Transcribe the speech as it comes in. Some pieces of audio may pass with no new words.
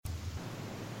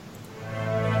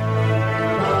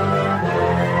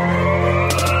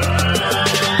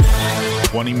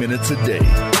20 minutes a day,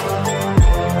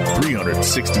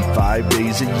 365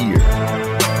 days a year.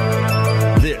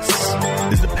 This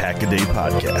is the Pack a Day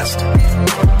Podcast.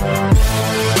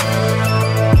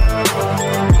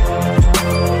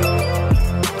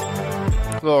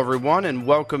 Hello, everyone, and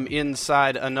welcome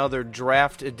inside another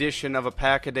draft edition of a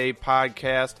Pack a Day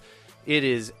Podcast. It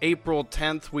is April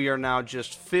 10th. We are now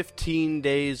just 15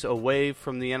 days away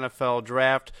from the NFL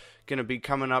Draft. Going to be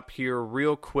coming up here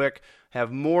real quick. Have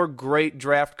more great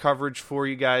draft coverage for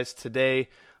you guys today.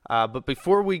 But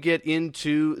before we get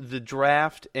into the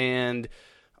draft and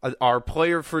our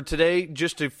player for today,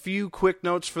 just a few quick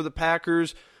notes for the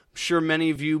Packers. I'm sure many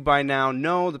of you by now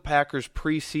know the Packers'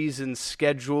 preseason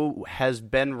schedule has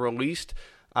been released.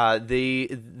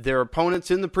 Their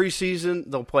opponents in the preseason,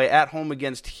 they'll play at home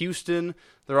against Houston.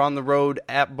 They're on the road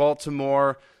at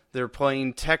Baltimore. They're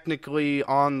playing technically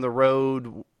on the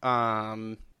road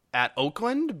at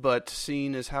Oakland, but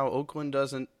seeing as how Oakland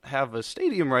doesn't have a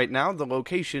stadium right now, the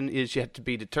location is yet to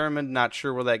be determined. Not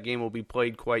sure where that game will be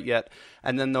played quite yet.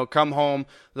 And then they'll come home.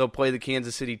 They'll play the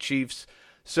Kansas City Chiefs.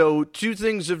 So two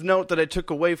things of note that I took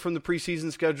away from the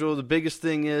preseason schedule. The biggest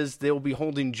thing is they'll be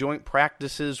holding joint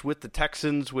practices with the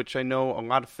Texans, which I know a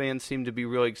lot of fans seem to be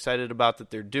really excited about that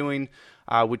they're doing,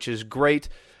 which is great.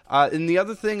 And the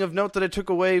other thing of note that I took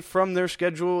away from their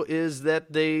schedule is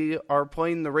that they are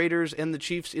playing the Raiders and the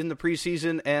Chiefs in the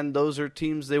preseason, and those are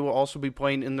teams they will also be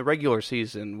playing in the regular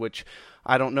season, which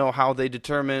I don't know how they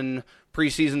determine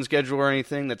preseason schedule or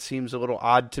anything. That seems a little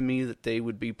odd to me that they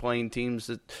would be playing teams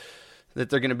that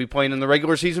they're going to be playing in the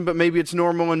regular season, but maybe it's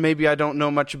normal and maybe I don't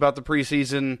know much about the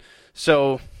preseason.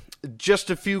 So just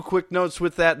a few quick notes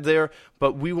with that there,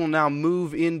 but we will now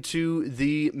move into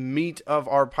the meat of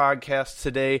our podcast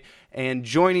today. And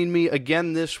joining me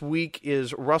again this week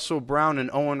is Russell Brown and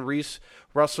Owen Reese.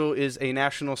 Russell is a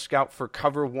national scout for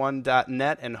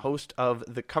Cover1.net and host of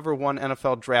the Cover One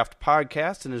NFL Draft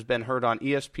podcast and has been heard on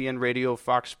ESPN Radio,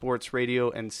 Fox Sports Radio,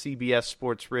 and CBS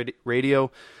Sports Radio.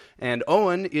 And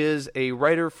Owen is a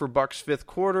writer for Buck's Fifth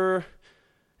Quarter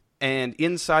and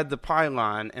Inside the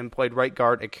Pylon and played right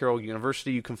guard at Carroll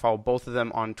University. You can follow both of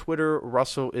them on Twitter.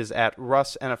 Russell is at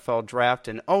Russ NFL Draft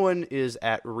and Owen is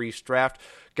at Reese Draft.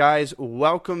 Guys,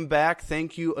 welcome back.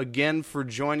 Thank you again for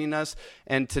joining us.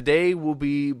 And today we'll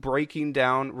be breaking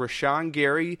down Rashan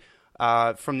Gary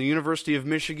from the University of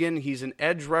Michigan. He's an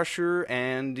edge rusher,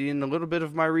 and in a little bit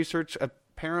of my research,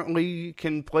 apparently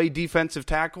can play defensive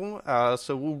tackle,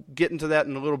 so we'll get into that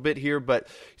in a little bit here, but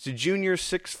he's a junior,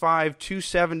 6'5",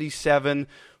 277,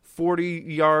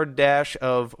 40-yard dash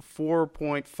of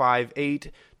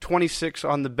 4.58, 26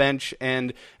 on the bench,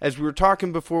 and as we were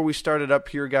talking before we started up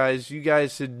here, guys, you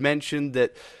guys had mentioned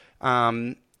that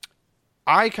I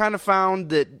kind of found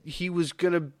that he was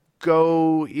going to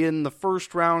go in the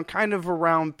first round, kind of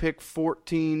around pick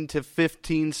 14 to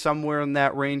 15, somewhere in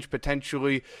that range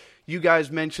potentially. You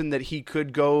guys mentioned that he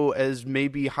could go as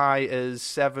maybe high as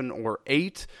 7 or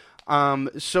 8.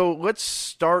 So let's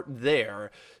start there.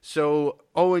 So,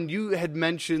 Owen, you had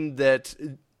mentioned that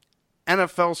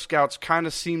NFL scouts kind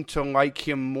of seem to like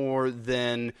him more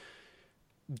than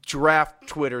draft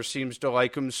Twitter seems to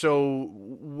like him. So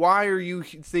why are you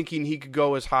thinking he could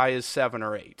go as high as 7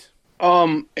 or 8?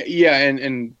 Yeah,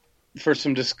 and for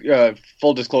some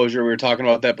full disclosure, we were talking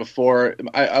about that before.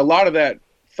 A lot of that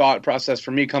thought process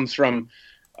for me comes from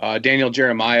Daniel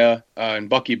Jeremiah and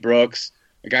Bucky Brooks,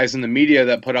 the guys in the media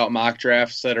that put out mock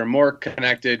drafts that are more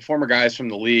connected, former guys from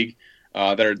the league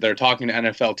that are talking to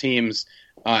NFL teams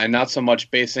and not so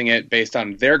much basing it based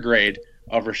on their grade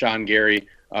of Rashan Gary,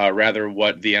 rather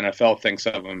what the NFL thinks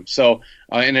of him. So,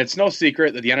 and it's no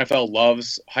secret that the NFL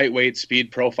loves height, weight, speed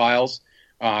profiles.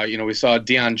 We saw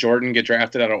Deion Jordan get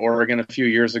drafted out of Oregon a few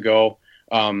years ago,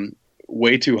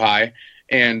 way too high.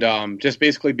 And just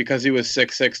basically because he was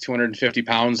 6'6", 250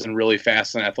 pounds and really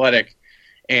fast and athletic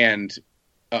and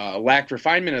lacked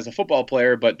refinement as a football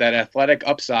player, but that athletic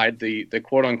upside, the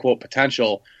quote-unquote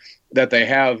potential that they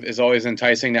have is always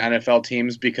enticing to NFL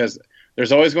teams because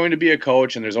there's always going to be a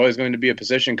coach and there's always going to be a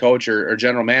position coach or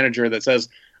general manager that says,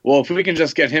 well, if we can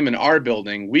just get him in our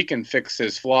building, we can fix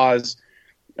his flaws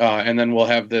and then we'll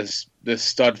have this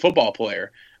stud football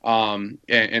player. And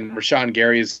Rashan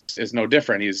Gary is no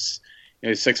different. He's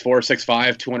 6'4",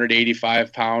 6'5",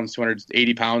 285 pounds,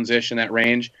 280 pounds-ish in that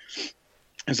range.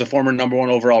 As a former number 1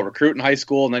 overall recruit in high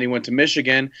school, and then he went to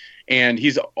Michigan, and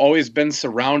he's always been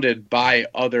surrounded by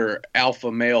other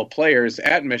alpha male players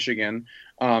at Michigan.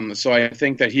 So I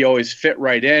think that he always fit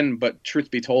right in, but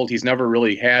truth be told, he's never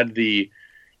really had the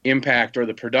impact or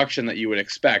the production that you would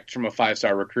expect from a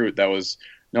 5-star recruit that was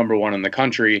number 1 in the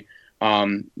country.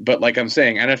 But like I'm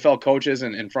saying, NFL coaches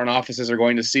and front offices are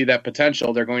going to see that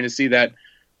potential. They're going to see that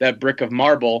brick of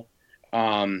marble,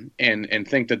 and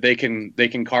think that they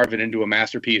can carve it into a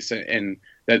masterpiece, and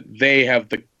that they have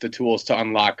the tools to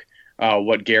unlock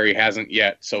what Gary hasn't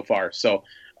yet so far. So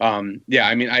yeah,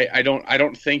 I mean, I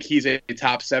don't think he's a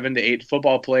top 7 to 8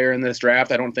 football player in this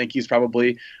draft. I don't think he's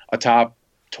probably a top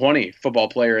 20 football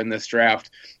player in this draft,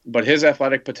 but his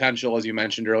athletic potential, as you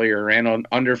mentioned earlier, ran on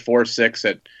under 4.6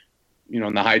 at,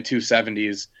 in the high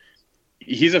 270s.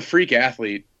 He's a freak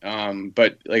athlete,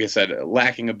 but like I said,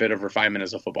 lacking a bit of refinement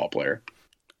as a football player.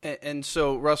 And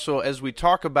so, Russell, as we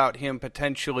talk about him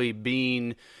potentially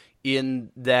being in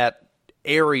that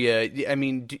area, I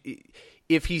mean,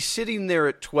 if he's sitting there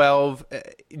at 12,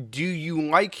 do you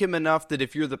like him enough that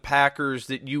if you're the Packers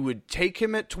that you would take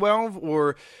him at 12,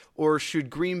 or should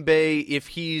Green Bay, if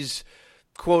he's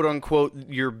quote unquote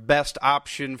your best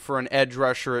option for an edge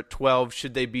rusher at 12,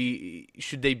 should they be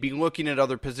looking at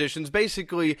other positions?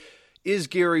 Basically, is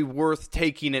Gary worth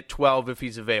taking at 12 if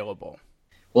he's available?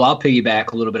 Well, I'll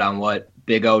piggyback a little bit on what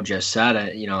Big O just said.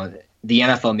 The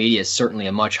NFL media is certainly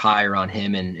a much higher on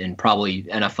him, and probably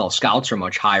NFL scouts are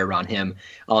much higher on him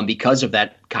because of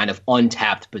that kind of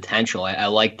untapped potential. I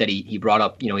like that he brought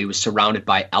up, he was surrounded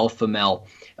by alpha male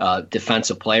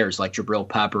defensive players like Jabril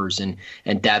Peppers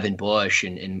and Devin Bush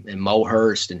and Mo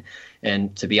Hurst.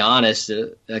 And to be honest,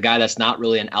 a guy that's not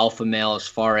really an alpha male as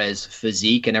far as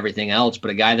physique and everything else, but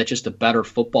a guy that's just a better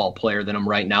football player than him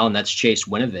right now, and that's Chase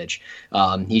Winovich.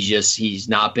 He's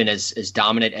not been as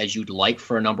dominant as you'd like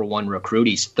for a number one recruit.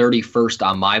 He's 31st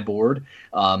on my board,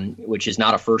 which is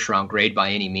not a first round grade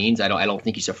by any means. I don't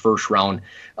think he's a first round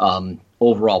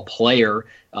overall player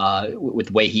with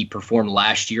the way he performed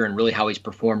last year and really how he's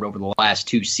performed over the last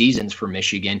 2 seasons for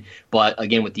Michigan. But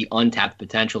again, with the untapped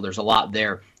potential, there's a lot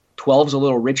there. 12 is a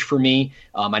little rich for me.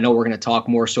 I know we're going to talk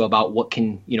more so about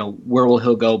where will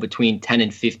he'll go between 10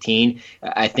 and 15.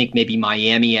 I think maybe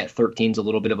Miami at 13 is a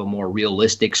little bit of a more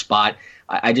realistic spot.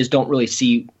 I just don't really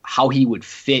see how he would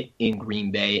fit in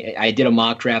Green Bay. I did a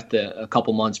mock draft a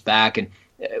couple months back, and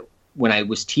when I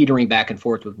was teetering back and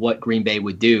forth with what Green Bay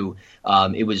would do,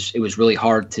 it was really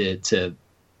hard to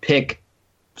pick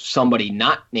somebody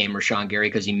not named Rashan Gary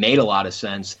because he made a lot of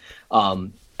sense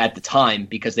at the time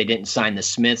because they didn't sign the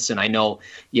Smiths. And I know,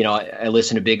 I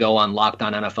listened to Big O on Locked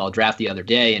On NFL Draft the other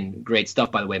day, and great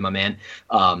stuff, by the way, my man.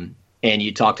 And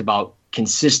you talked about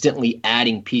consistently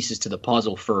adding pieces to the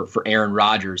puzzle for Aaron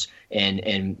Rodgers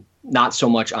and not so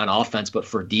much on offense, but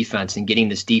for defense and getting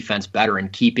this defense better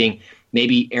and keeping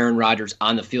maybe Aaron Rodgers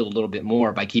on the field a little bit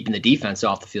more by keeping the defense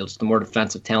off the field. So the more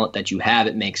defensive talent that you have,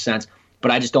 it makes sense.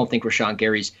 But I just don't think Rashan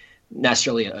Gary's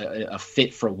necessarily a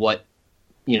fit for what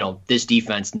this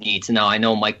defense needs. Now, I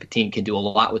know Mike Pettine can do a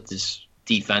lot with this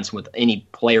defense, with any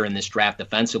player in this draft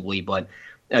defensively, but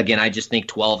again, I just think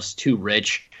 12 is too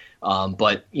rich.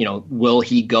 But will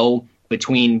he go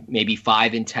between maybe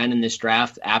 5 and 10 in this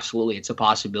draft? Absolutely, it's a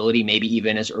possibility, maybe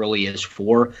even as early as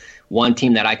 4. One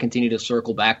team that I continue to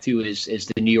circle back to is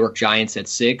the New York Giants at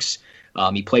 6.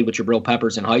 He played with Jabril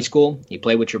Peppers in high school. He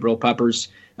played with Jabril Peppers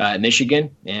at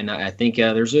Michigan, and I think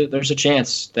there's a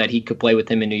chance that he could play with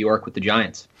him in New York with the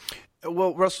Giants.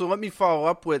 Well, Russell, let me follow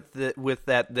up with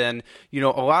that then. A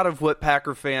lot of what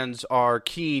Packer fans are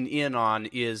keen in on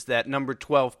is that number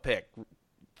 12 pick.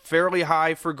 Fairly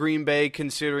high for Green Bay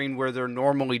considering where they're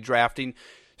normally drafting.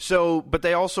 So, but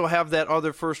they also have that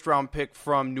other first-round pick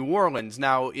from New Orleans.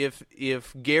 Now,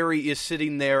 if Gary is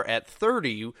sitting there at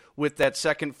 30 with that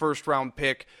second first-round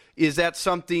pick, is that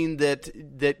something that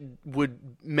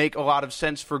would make a lot of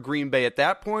sense for Green Bay at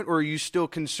that point, or are you still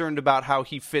concerned about how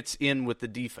he fits in with the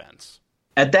defense?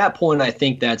 At that point, I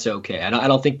think that's okay. I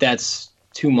don't think that's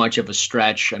too much of a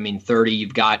stretch. I mean, 30,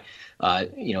 you've got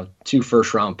 2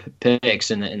 first-round picks,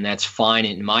 and that's fine,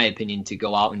 in my opinion, to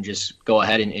go out and just go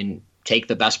ahead and take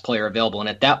the best player available. And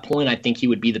at that point, I think he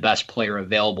would be the best player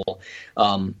available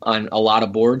on a lot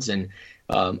of boards. And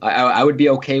I would be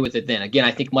okay with it then. Again,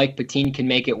 I think Mike Pettine can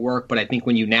make it work, but I think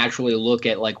when you naturally look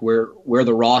at like where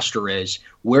the roster is,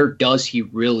 where does he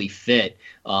really fit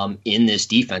in this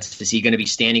defense? Is he going to be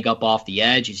standing up off the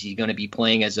edge? Is he going to be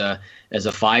playing as a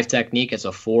 5 technique, as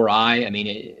a 4-eye? I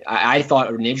mean, I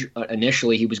thought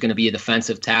initially he was going to be a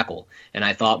defensive tackle, and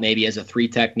I thought maybe as a 3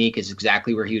 technique is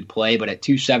exactly where he would play. But at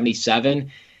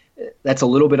 277, that's a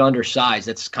little bit undersized.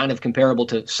 That's kind of comparable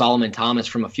to Solomon Thomas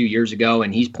from a few years ago,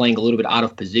 and he's playing a little bit out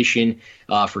of position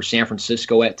for San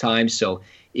Francisco at times. So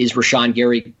is Rashan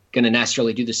Gary going to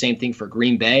necessarily do the same thing for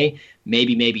Green Bay?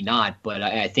 Maybe, maybe not. But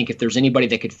I think if there's anybody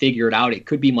that could figure it out, it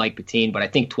could be Mike Pettine. But I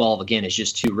think 12, again, is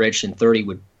just too rich, and 30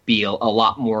 would be a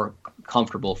lot more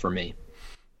comfortable for me.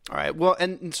 All right. Well,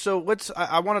 and so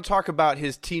I want to talk about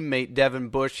his teammate, Devin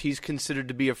Bush. He's considered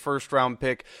to be a first-round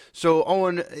pick. So,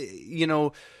 Owen, you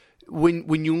know,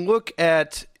 when you look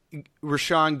at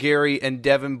Rashan Gary and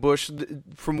Devin Bush,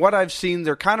 from what I've seen,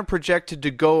 they're kind of projected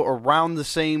to go around the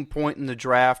same point in the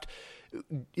draft.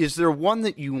 Is there one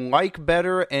that you like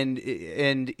better? And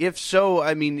if so,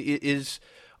 I mean,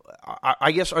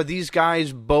 I guess, are these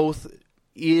guys both,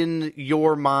 in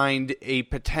your mind, a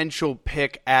potential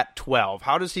pick at 12?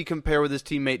 How does he compare with his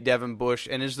teammate Devin Bush,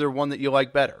 and is there one that you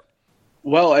like better?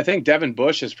 Well, I think Devin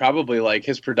Bush is probably, like,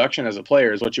 his production as a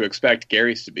player is what you expect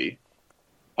Gary's to be.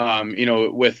 You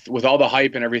know, with all the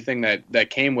hype and everything that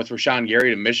came with Rashan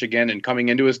Gary to Michigan and coming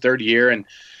into his third year and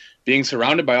being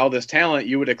surrounded by all this talent,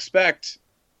 you would expect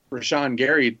Rashan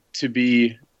Gary to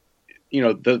be, you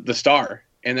know, the star.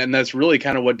 And then that's really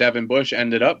kind of what Devin Bush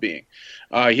ended up being.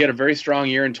 He had a very strong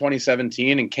year in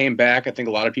 2017 and came back. I think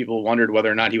a lot of people wondered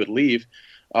whether or not he would leave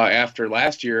after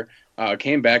last year.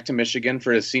 Came back to Michigan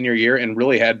for his senior year and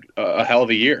really had a hell of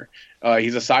a year.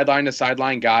 He's a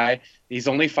sideline-to-sideline guy. He's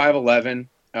only 5'11",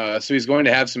 so he's going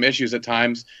to have some issues at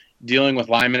times dealing with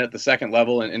linemen at the second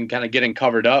level and kind of getting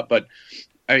covered up. But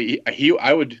I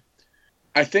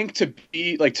think to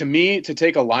take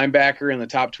a linebacker in the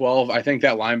top 12, I think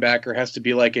that linebacker has to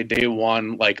be like a day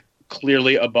one, like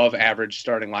clearly above average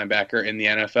starting linebacker in the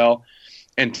NFL.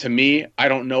 And to me, I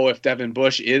don't know if Devin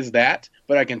Bush is that,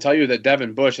 but I can tell you that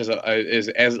Devin Bush is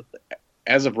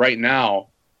as of right now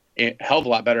a hell of a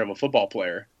lot better of a football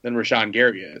player than Rashan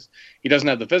Gary is. He doesn't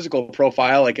have the physical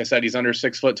profile. Like I said, he's under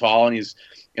 6 foot tall and he's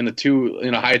in the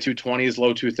high 220s,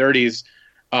 low 230s.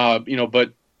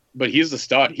 But he's the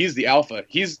stud. He's the alpha.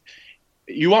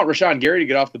 You want Rashan Gary to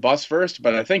get off the bus first,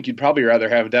 but I think you'd probably rather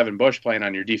have Devin Bush playing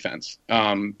on your defense.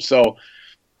 So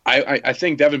I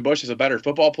think Devin Bush is a better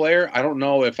football player. I don't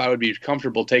know if I would be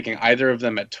comfortable taking either of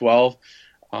them at 12.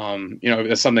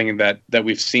 It's something that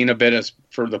we've seen a bit as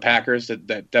for the Packers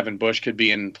that Devin Bush could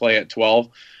be in play at 12.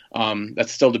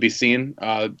 That's still to be seen.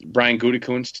 Brian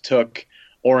Gutekunst took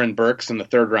Oren Burks in the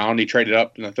third round. He traded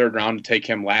up in the third round to take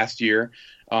him last year.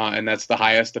 And that's the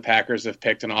highest the Packers have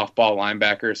picked an off-ball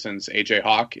linebacker since A.J.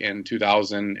 Hawk in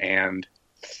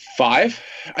 2005,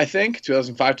 I think,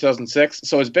 2005, 2006.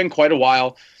 So it's been quite a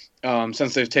while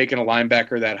since they've taken a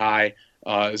linebacker that high.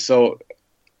 So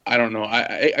I don't know.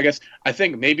 I guess I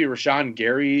think maybe Rashan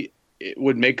Gary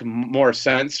would make more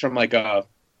sense from like a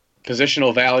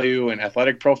positional value and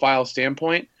athletic profile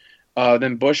standpoint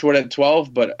than Bush would at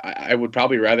 12, but I would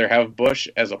probably rather have Bush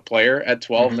as a player at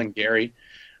 12 than Gary.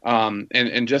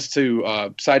 And just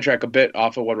to sidetrack a bit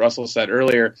off of what Russell said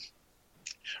earlier,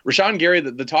 Rashan Gary,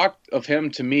 the talk of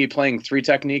him to me playing three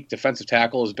technique defensive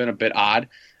tackle has been a bit odd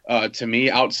to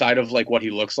me outside of like what he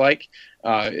looks like.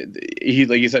 He,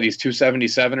 like you said, he's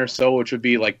 277 or so, which would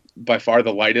be like by far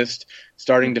the lightest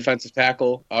starting defensive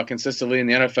tackle consistently in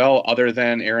the NFL, other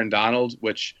than Aaron Donald,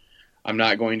 which I'm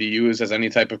not going to use as any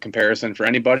type of comparison for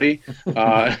anybody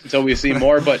until we see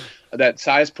more. But that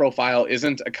size profile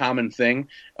isn't a common thing.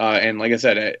 And like I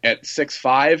said, at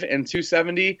 6'5" and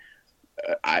 270,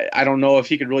 I don't know if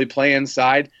he could really play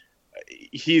inside.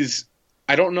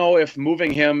 I don't know if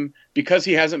moving him, because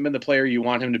he hasn't been the player you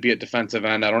want him to be at defensive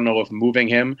end, I don't know if moving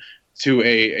him to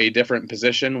a different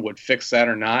position would fix that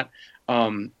or not.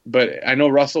 But I know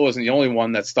Russell isn't the only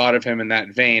one that's thought of him in that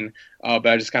vein. But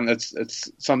I just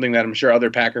it's something that I'm sure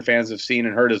other Packer fans have seen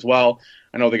and heard as well.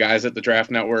 I know the guys at the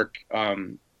Draft Network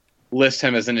list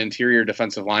him as an interior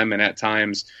defensive lineman at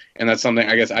times, and that's something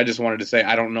I guess I just wanted to say.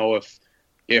 I don't know if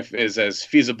is as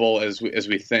feasible as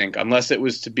we think, unless it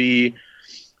was to be.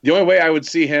 The only way I would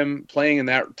see him playing in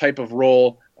that type of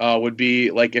role would be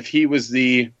like if he was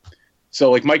so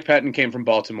like Mike Pettin came from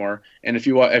Baltimore, and if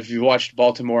you watched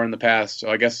Baltimore in the past, so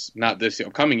I guess not this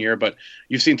coming year, but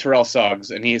you've seen Terrell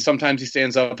Suggs, and sometimes he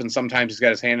stands up and sometimes he's got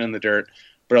his hand in the dirt,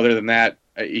 but other than that,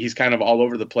 he's kind of all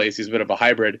over the place. He's a bit of a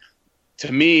hybrid. To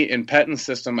me, in Pettin's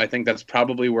system, I think that's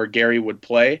probably where Gary would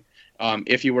play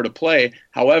if he were to play.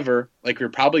 However, like we're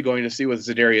probably going to see with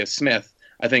Zadarius Smith,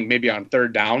 I think maybe on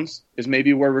third downs is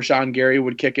maybe where Rashan Gary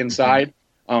would kick inside.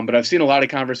 But I've seen a lot of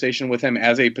conversation with him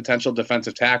as a potential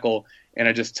defensive tackle,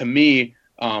 and to me,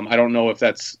 I don't know if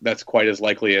that's quite as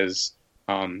likely as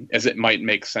it might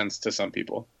make sense to some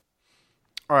people.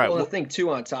 All right. Well, the thing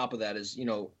too on top of that is,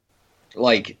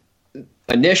 like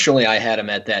initially I had him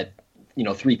at that,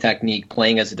 three technique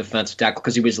playing as a defensive tackle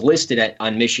because he was listed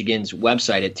on Michigan's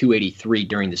website at 283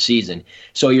 during the season.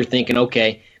 So you're thinking,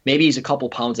 okay, maybe he's a couple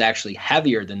pounds actually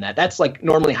heavier than that. That's like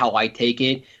normally how I take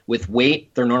it. With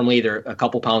weight, they're normally either a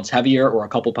couple pounds heavier or a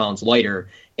couple pounds lighter,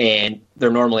 and they're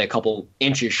normally a couple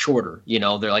inches shorter.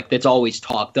 They're like, that's always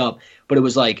talked up. But it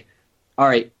was like, all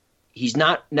right, he's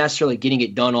not necessarily getting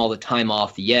it done all the time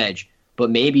off the edge, but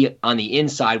maybe on the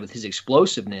inside with his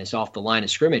explosiveness off the line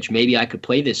of scrimmage, maybe I could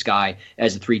play this guy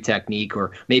as a 3 technique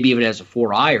or maybe even as a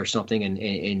 4-eye or something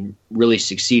and really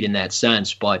succeed in that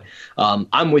sense. But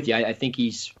I'm with you. I think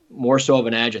he's more so of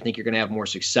an edge. I think you're going to have more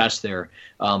success there.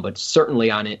 But certainly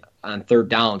on third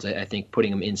downs, I think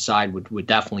putting him inside would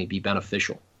definitely be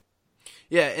beneficial.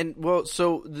 Yeah, and well,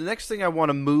 so the next thing I want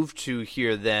to move to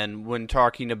here then when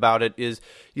talking about it is,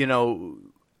 a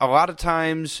lot of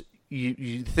times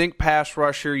you think pass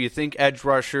rusher, you think edge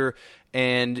rusher,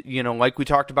 and, like we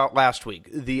talked about last week,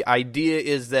 the idea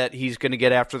is that he's going to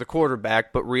get after the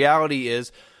quarterback, but reality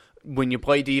is when you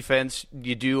play defense,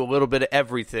 you do a little bit of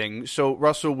everything. So,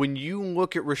 Russell, when you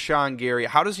look at Rashan Gary,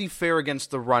 how does he fare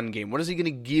against the run game? What is he going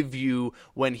to give you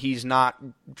when he's not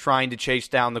trying to chase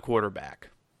down the quarterback?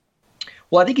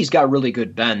 Well, I think he's got really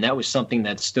good bend. That was something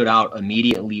that stood out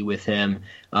immediately with him.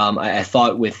 I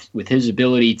thought with his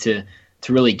ability to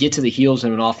really get to the heels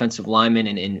of an offensive lineman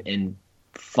and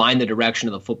find the direction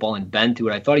of the football and bend to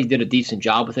it, I thought he did a decent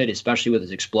job with it, especially with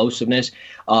his explosiveness.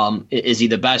 Is he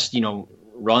the best,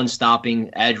 run-stopping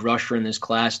edge rusher in this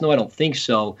class? No, I don't think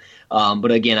so.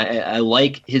 But again, I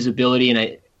like his ability,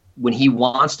 and when he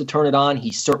wants to turn it on,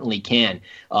 he certainly can.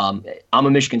 I'm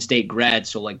a Michigan State grad,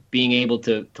 so like being able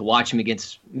to watch him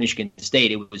against Michigan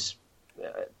State, it was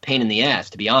pain in the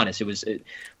ass, to be honest.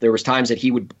 There was times that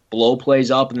he would blow plays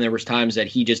up, and there was times that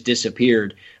he just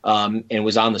disappeared and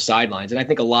was on the sidelines. And I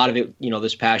think a lot of it,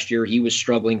 this past year, he was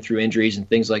struggling through injuries and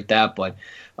things like that. But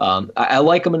I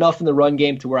like him enough in the run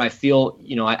game to where I feel,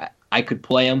 I could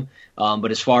play him.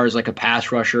 But as far as like a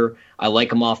pass rusher, I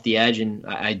like him off the edge, and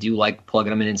I do like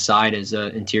plugging him in inside as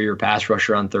an interior pass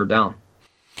rusher on third down.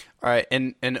 All right,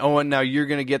 and Owen, now you're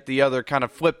going to get the other kind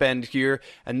of flip end here,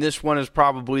 and this one is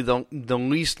probably the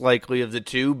least likely of the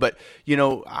two. But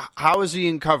how is he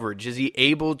in coverage? Is he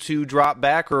able to drop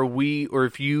back, or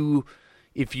if you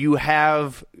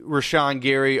have Rashan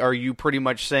Gary, are you pretty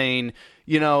much saying,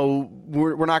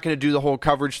 we're not going to do the whole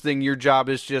coverage thing. Your job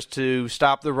is just to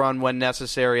stop the run when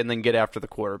necessary and then get after the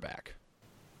quarterback?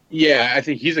 Yeah, I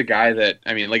think he's a guy that,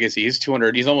 like I say, he's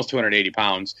almost 280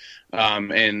 pounds.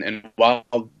 And while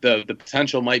the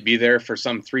potential might be there for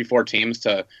some 3-4 teams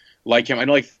to like him, I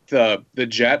know like the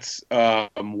Jets,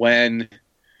 when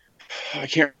I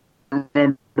can't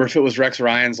remember if it was Rex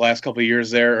Ryan's last couple of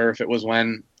years there or if it was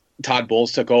when Todd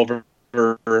Bowles took over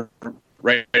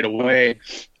right away.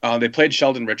 They played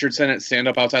Sheldon Richardson at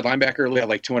stand-up outside linebacker early at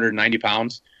like 290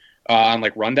 pounds on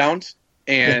like rundowns.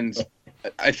 And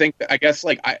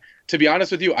to be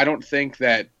honest with you, I don't think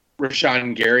that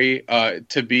Rashan Gary,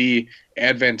 to be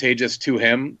advantageous to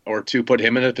him or to put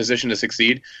him in a position to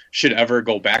succeed, should ever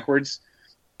go backwards.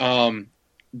 But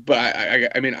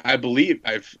I believe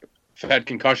I've had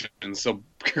concussions, so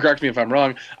correct me if I'm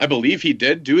wrong. I believe he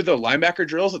did do the linebacker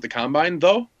drills at the combine,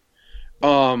 though.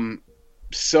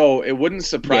 So it wouldn't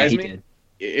surprise me. Did.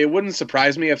 It wouldn't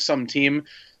surprise me if some team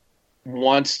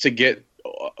wants to get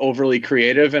overly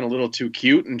creative and a little too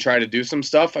cute and try to do some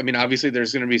stuff. Obviously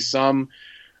there's going to be some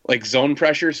like zone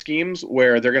pressure schemes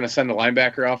where they're going to send a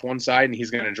linebacker off one side and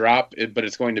he's going to drop it, but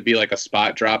it's going to be like a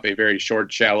spot drop, a very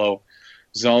short, shallow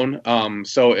zone.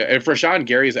 So if Rashan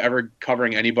Gary is ever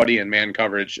covering anybody in man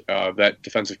coverage, that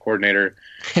defensive coordinator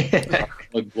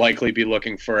would likely be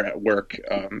looking for work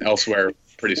elsewhere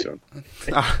pretty soon.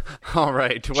 All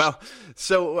right. Well,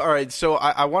 so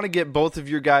I want to get both of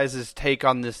your guys' take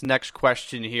on this next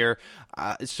question here.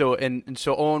 So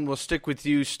Owen, we'll stick with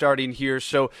you starting here.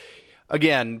 So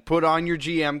again, put on your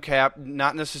GM cap,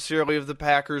 not necessarily of the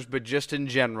Packers, but just in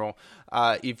general.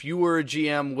 If you were a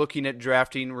GM looking at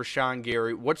drafting Rashan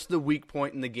Gary, what's the weak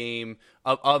point in the game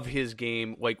of his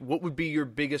game? Like, what would be your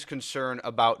biggest concern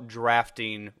about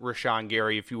drafting Rashan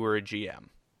Gary if you were a GM?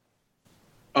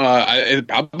 If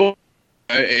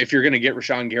you're going to get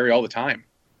Rashan Gary all the time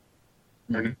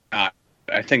or not,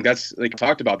 I think that's like I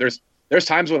talked about. There's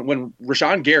times when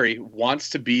Rashan Gary wants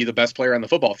to be the best player on the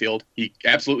football field. He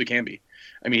absolutely can be.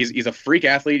 He's a freak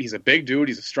athlete. He's a big dude.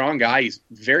 He's a strong guy. He's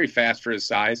very fast for his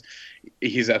size.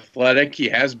 He's athletic. He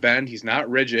has bend. He's not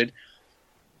rigid.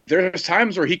 There's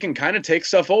times where he can kind of take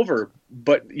stuff over,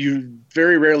 but you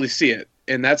very rarely see it.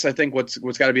 And that's, I think, what's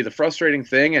got to be the frustrating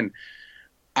thing. And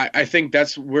I think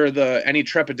that's where any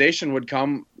trepidation would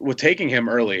come with taking him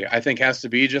early. I think has to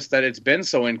be just that it's been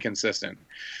so inconsistent.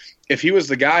 If he was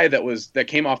the guy that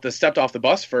stepped off the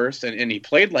bus first and he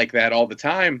played like that all the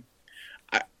time,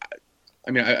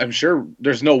 I'm sure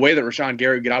there's no way that Rashan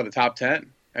Gary would get out of the top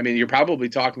 10. You're probably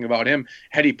talking about him.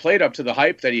 Had he played up to the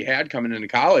hype that he had coming into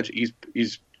college,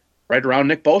 he's right around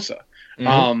Nick Bosa.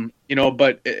 Mm-hmm.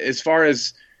 But as far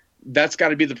as that's got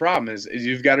to be the problem is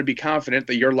you've got to be confident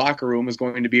that your locker room is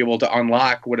going to be able to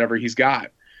unlock whatever he's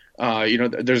got.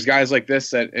 There's guys like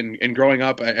this that, and growing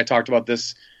up, I talked about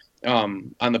this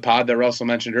on the pod that Russell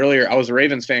mentioned earlier. I was a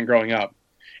Ravens fan growing up,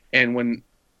 and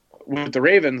with the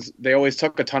Ravens, they always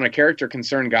took a ton of character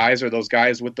concern guys or those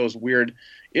guys with those weird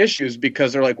issues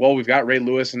because they're like, well, we've got Ray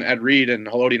Lewis and Ed Reed and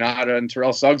Haloti Ngata and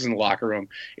Terrell Suggs in the locker room.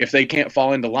 If they can't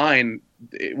fall into line,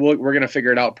 we're going to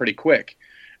figure it out pretty quick.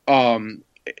 And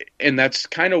that's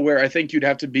kind of where I think you'd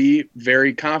have to be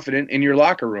very confident in your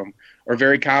locker room or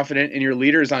very confident in your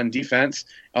leaders on defense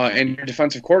and your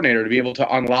defensive coordinator to be able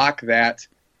to unlock that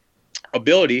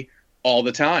ability all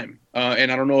the time.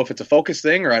 And I don't know if it's a focus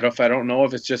thing or I don't know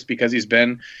if it's just because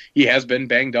he has been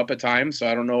banged up at times. So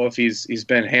I don't know if he's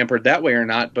been hampered that way or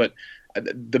not. But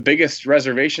the biggest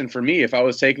reservation for me, if I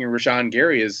was taking Rashan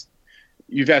Gary, is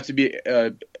you've got to be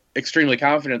extremely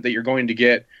confident that you're going to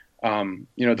get, the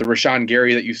Rashan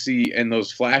Gary that you see in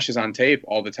those flashes on tape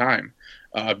all the time.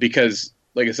 Because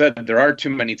like I said, there are too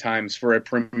many times for a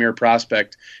premier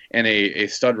prospect and a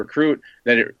stud recruit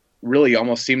that it really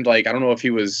almost seemed like, I don't know if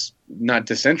he was not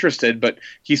disinterested, but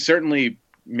he certainly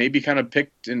maybe kind of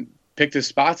picked his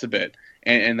spots a bit.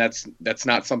 And that's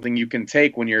not something you can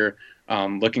take when you're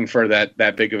looking for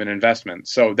that big of an investment.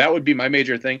 So that would be my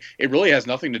major thing. It really has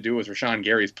nothing to do with Rashan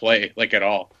Gary's play, like at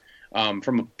all.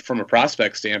 From a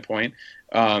prospect standpoint,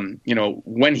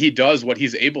 when he does what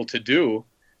he's able to do,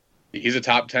 he's a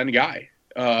top 10 guy.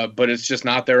 But it's just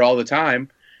not there all the time.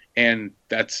 And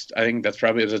I think that's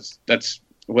probably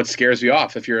what scares you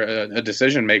off if you're a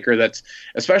decision maker. That's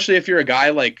especially if you're a guy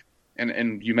like,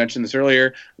 and you mentioned this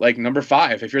earlier, like number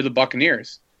 5, if you're the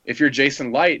Buccaneers, if you're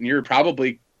Jason Light and you're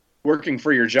probably working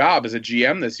for your job as a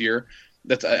GM this year,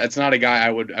 that's not a guy I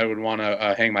would want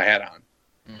to hang my hat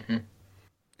on. Mm-hmm.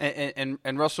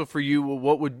 And Russell, for you,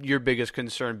 what would your biggest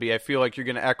concern be? I feel like you're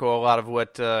going to echo a lot of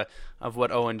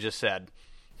what Owen just said.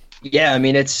 Yeah, I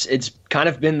mean, it's kind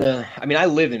of been I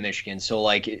live in Michigan, so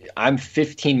like I'm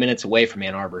 15 minutes away from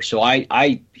Ann Arbor. So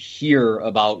I hear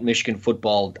about Michigan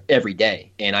football every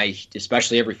day, and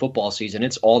especially every football season,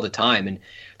 it's all the time. And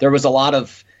there was a lot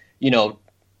of,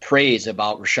 praise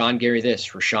about Rashan Gary this,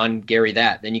 Rashan Gary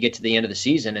that. Then you get to the end of the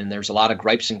season, and there's a lot of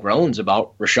gripes and groans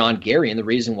about Rashan Gary. And the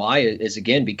reason why is,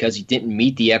 again, because he didn't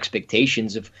meet the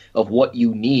expectations of what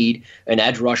you need an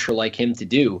edge rusher like him to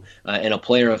do and a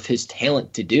player of his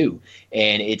talent to do.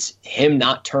 And it's him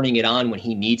not turning it on when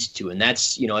he needs to. And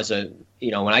that's,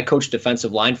 when I coached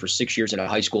defensive line for 6 years at a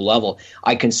high school level,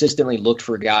 I consistently looked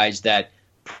for guys that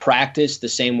practice the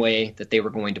same way that they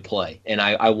were going to play. And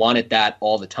I wanted that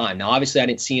all the time. Now, obviously, I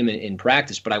didn't see him in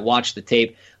practice, but I watched the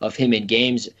tape of him in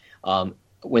games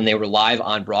when they were live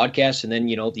on broadcast, and then,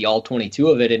 the all 22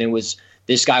 of it. And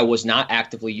this guy was not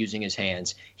actively using his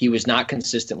hands. He was not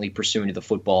consistently pursuing the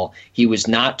football. He was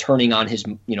not turning on his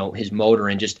motor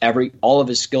and just all of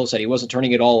his skill set. He wasn't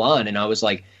turning it all on. And I was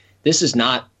like, this is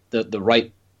not the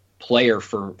right player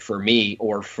for me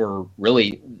or for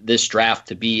really this draft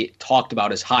to be talked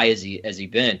about as high as he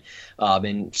been.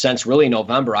 And since really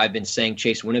November, I've been saying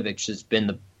Chase Winovich has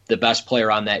been the best player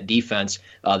on that defense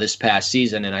this past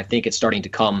season, and I think it's starting to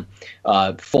come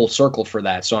full circle for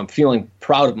that. So I'm feeling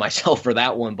proud of myself for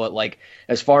that one. But like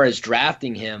as far as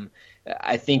drafting him,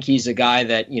 I think he's a guy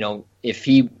that, if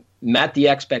he met the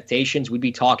expectations, we'd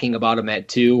be talking about him at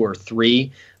 2 or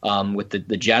 3 with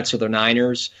the Jets or the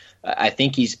Niners. I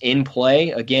think he's in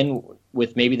play again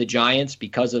with maybe the Giants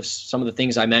because of some of the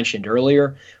things I mentioned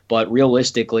earlier. But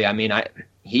realistically, I mean,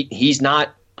 he's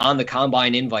not on the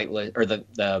combine invite list or the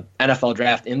NFL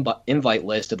draft invite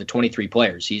list of the 23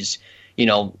 players. He's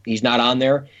not on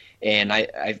there. And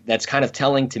I that's kind of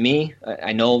telling to me.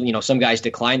 I know, some guys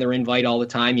decline their invite all the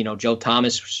time. Joe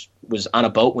Thomas was on a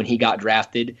boat when he got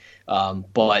drafted.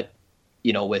 But,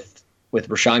 with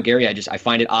Rashan Gary, I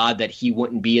find it odd that he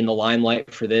wouldn't be in the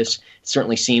limelight for this. It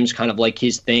certainly seems kind of like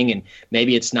his thing, and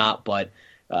maybe it's not, but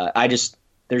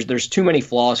there's too many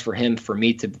flaws for him for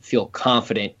me to feel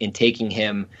confident in taking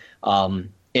him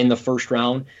in the first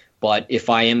round. But if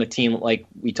I am a team like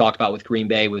we talked about with Green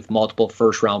Bay with multiple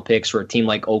first-round picks, or a team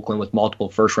like Oakland with multiple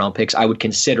first-round picks, I would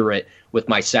consider it with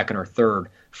my second or third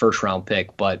first-round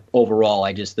pick. But overall,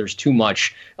 there's too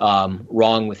much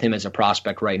wrong with him as a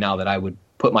prospect right now that I would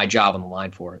put my job on the line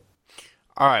for it.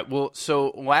 All right. Well, so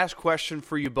last question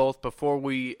for you both before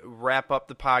we wrap up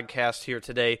the podcast here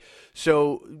today.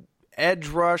 So edge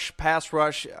rush, pass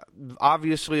rush,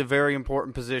 obviously a very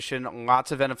important position.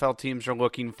 Lots of NFL teams are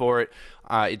looking for it.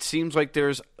 It seems like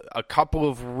there's a couple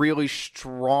of really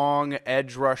strong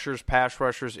edge rushers, pass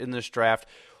rushers in this draft.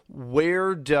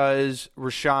 Where does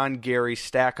Rashan Gary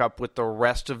stack up with the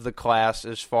rest of the class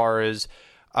as far as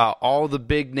all the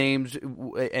big names,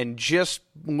 and just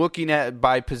looking at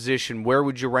by position, where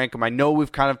would you rank them? I know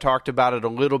we've kind of talked about it a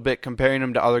little bit, comparing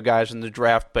them to other guys in the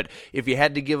draft, but if you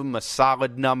had to give them a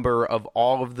solid number of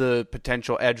all of the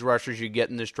potential edge rushers you get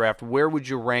in this draft, where would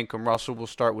you rank them? Russell, we'll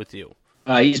start with you.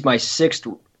 He's my sixth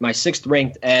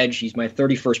ranked edge. He's my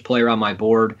 31st player on my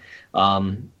board.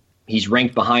 He's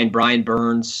ranked behind Brian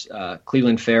Burns,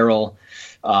 Cleveland Farrell,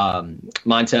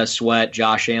 Montez Sweat,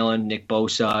 Josh Allen, Nick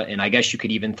Bosa, and I guess you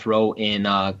could even throw in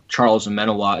Charles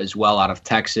Omeniwa as well out of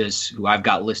Texas, who I've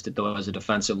got listed though as a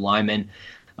defensive lineman.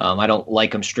 I don't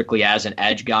like him strictly as an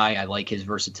edge guy. I like his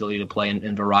versatility to play in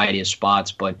a variety of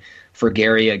spots. But for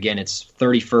Gary, again, it's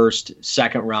 31st,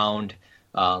 second round,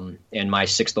 and my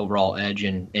 6th overall edge,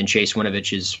 and Chase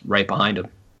Winovich is right behind him.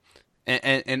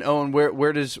 And Owen,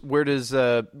 where does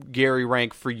Gary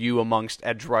rank for you amongst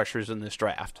edge rushers in this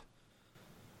draft?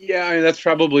 Yeah, I mean, that's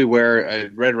probably where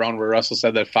right around where Russell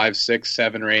said that 5, 6,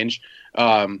 7 range.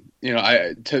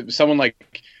 To someone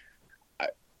like,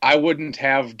 I wouldn't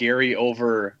have Gary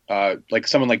over like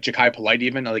someone like Ja'Kai Polite,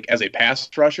 even like as a pass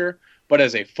rusher, but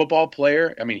as a football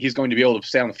player, I mean, he's going to be able to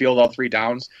stay on the field all 3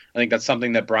 downs. I think that's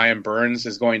something that Brian Burns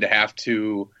is going to have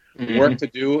to work to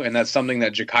do, and that's something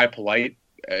that Ja'Kai Polite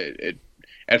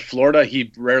at Florida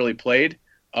he rarely played,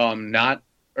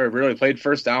 rarely played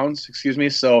first downs. Excuse me.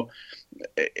 So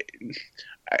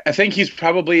I think he's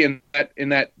probably in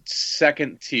that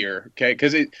second tier, okay?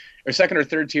 Or second or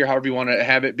third tier, however you want to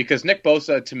have it, because Nick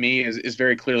Bosa to me is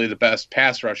very clearly the best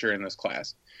pass rusher in this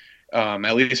class,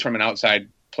 at least from an outside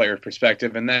player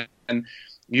perspective. And then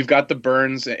you've got the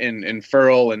Burns and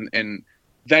Farrell and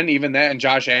then even that and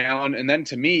Josh Allen. And then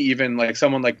to me, even like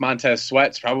someone like Montez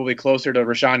Sweat's probably closer to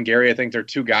Rashan Gary. I think they're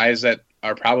 2 guys that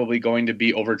are probably going to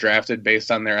be overdrafted based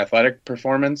on their athletic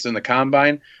performance in the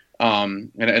combine.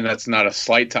 And that's not a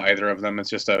slight to either of them.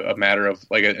 It's just a matter of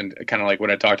kind of like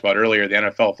what I talked about earlier. The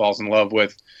NFL falls in love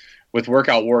with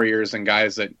workout warriors and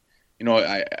guys that,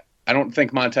 I don't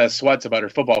think Montez Sweat's a better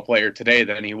football player today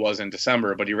than he was in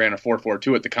December, but he ran a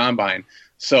 4.42 at the combine,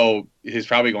 so he's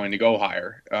probably going to go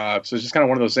higher. So it's just kind of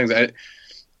one of those things.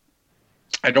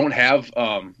 I don't have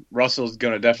Russell's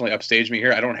going to definitely upstage me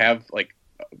here. I don't have like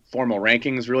formal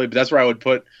rankings really, but that's where I would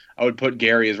put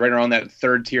Gary is right around that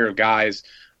 3rd tier of guys.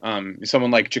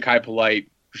 Someone like Ja'Kai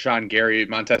Polite, Rashan Gary,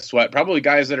 Montez Sweat, probably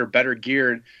guys that are better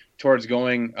geared towards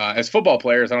going as football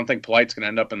players. I don't think Polite's going to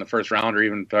end up in the first round or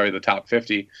even probably the top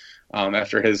 50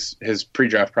 after his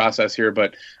pre-draft process here.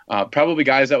 But probably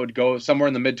guys that would go somewhere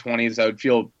in the mid-20s. I would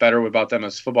feel better about them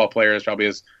as football players probably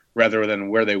as rather than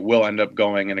where they will end up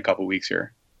going in a couple weeks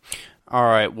here. All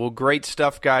right. Well, great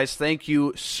stuff, guys. Thank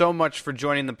you so much for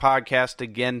joining the podcast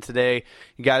again today.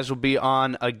 You guys will be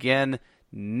on again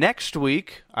next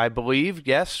week, I believe.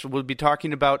 Yes, we'll be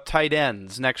talking about tight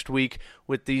ends next week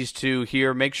with these 2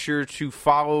 here. Make sure to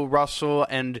follow Russell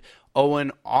and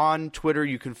Owen on Twitter.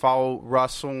 You can follow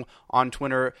Russell on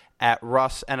Twitter at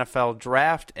Russ NFL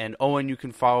Draft, and Owen you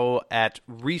can follow at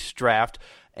Reese Draft.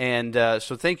 And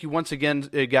so thank you once again,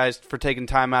 guys, for taking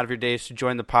time out of your days to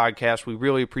join the podcast. We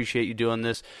really appreciate you doing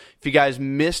this. If you guys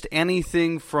missed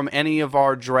anything from any of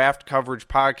our draft coverage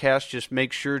podcasts, just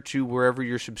make sure to, wherever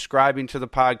you're subscribing to the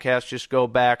podcast, just go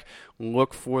back,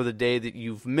 look for the day that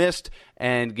you've missed,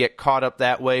 and get caught up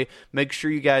that way. Make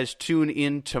sure you guys tune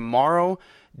in tomorrow.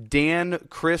 Dan,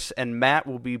 Chris, and Matt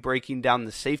will be breaking down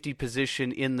the safety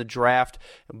position in the draft.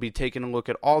 We'll be taking a look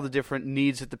at all the different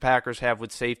needs that the Packers have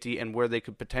with safety and where they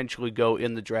could potentially go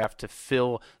in the draft to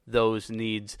fill those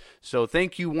needs. So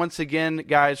thank you once again,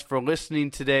 guys, for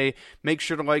listening today. Make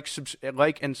sure to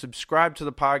like and subscribe to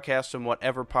the podcast on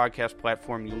whatever podcast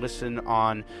platform you listen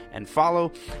on and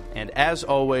follow. And as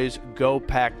always, go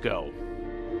Pack Go.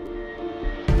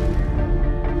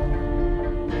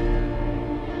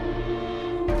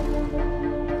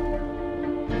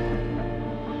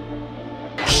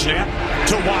 Snap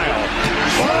to Wild.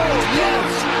 Oh,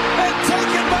 yes! And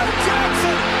taken by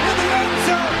Jackson in the end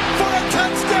zone for a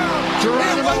touchdown.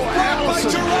 Geronimo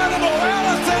Allison.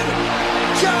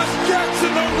 Josh Jackson,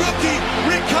 the rookie,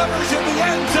 recovers in the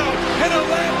end zone, and a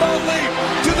Lambeau leap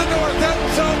to the north end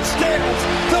zone stands.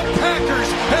 The Packers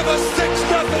have a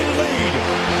 6-0 lead.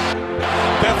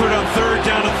 Beathard on 3rd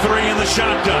down and 3 in the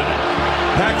shotgun.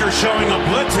 Packers showing a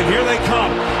blitz, and here they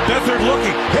come. Beathard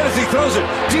looking, hit as he throws it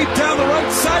deep down the right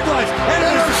sideline. And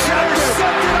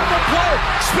intercepted on the play.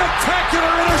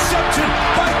 Spectacular interception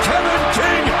by Kevin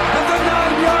King at the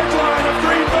 9-yard line of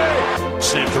Green Bay.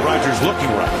 Snap to Rodgers looking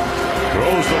right.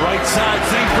 Throws the right side.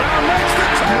 St. Brown makes the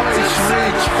catch. Nice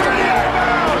reach.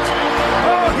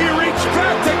 Oh, he reached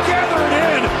back to gather it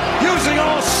in using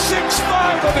all all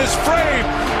 6'5" of his frame,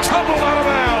 tumbled out of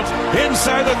bounds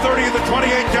inside the 30 of the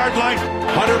 28-yard line.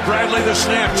 Hunter Bradley the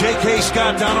snap. J.K.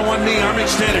 Scott down on one knee, arm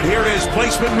extended. Here it is,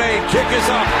 placement made, kick is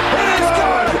up. It is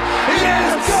good! It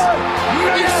is good!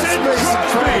 Mason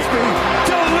Crosby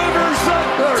delivers the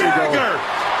dagger!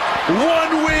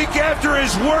 1 week after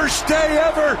his worst day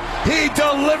ever, he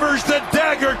delivers the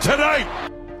dagger tonight.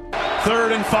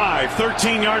 3rd and 5,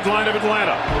 13-yard line of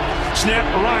Atlanta. Snap,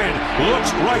 Ryan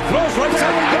looks right, throws right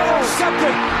side,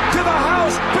 intercepted to the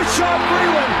house. Bashaud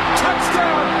Breeland,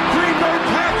 touchdown, Green Bay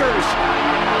Packers.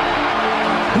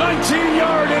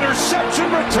 19-yard interception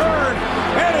return,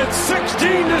 and it's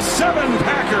 16-7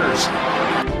 Packers.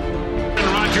 And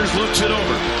Rodgers looks it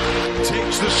over,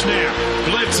 takes the snap,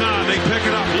 blitz on, they pick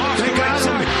it up, lost the right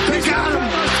side. They got him. 10-5,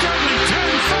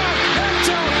 end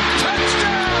zone,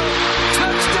 touchdown,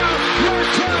 touchdown,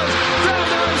 Marquez,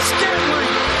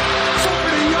 Valdez-Scantling,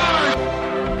 40-yard.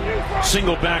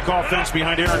 Single back offense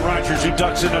behind Aaron Rodgers, who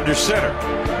ducks it under center.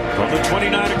 From the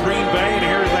 29 of Green Bay, and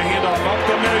here's the handoff up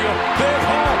the middle. Big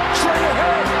hole, straight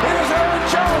ahead. It is Aaron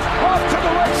Jones off to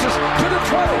the races, to the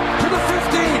 20, to the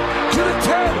 15, to the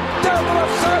 10, down the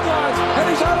left sidelines, and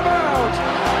he's out of bounds.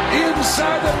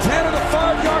 Inside the 10 of the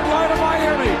 5-yard line of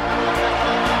Miami.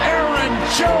 Aaron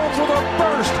Jones with a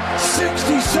burst,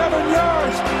 67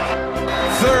 yards.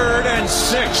 3rd and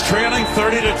 6, trailing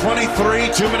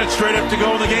 30-23, 2 minutes straight up to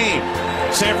go in the game.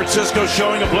 San Francisco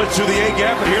showing a blitz through the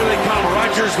A-gap, and here they come.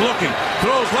 Rodgers looking,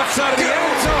 throws left side of the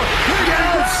end zone.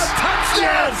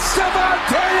 Touchdown!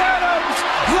 Davante Adams,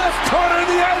 left corner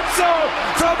of the end zone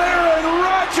from Aaron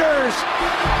Rodgers.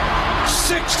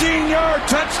 16-yard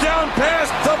touchdown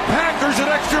pass. The Packers an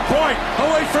extra point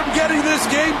away from getting this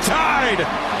game tied.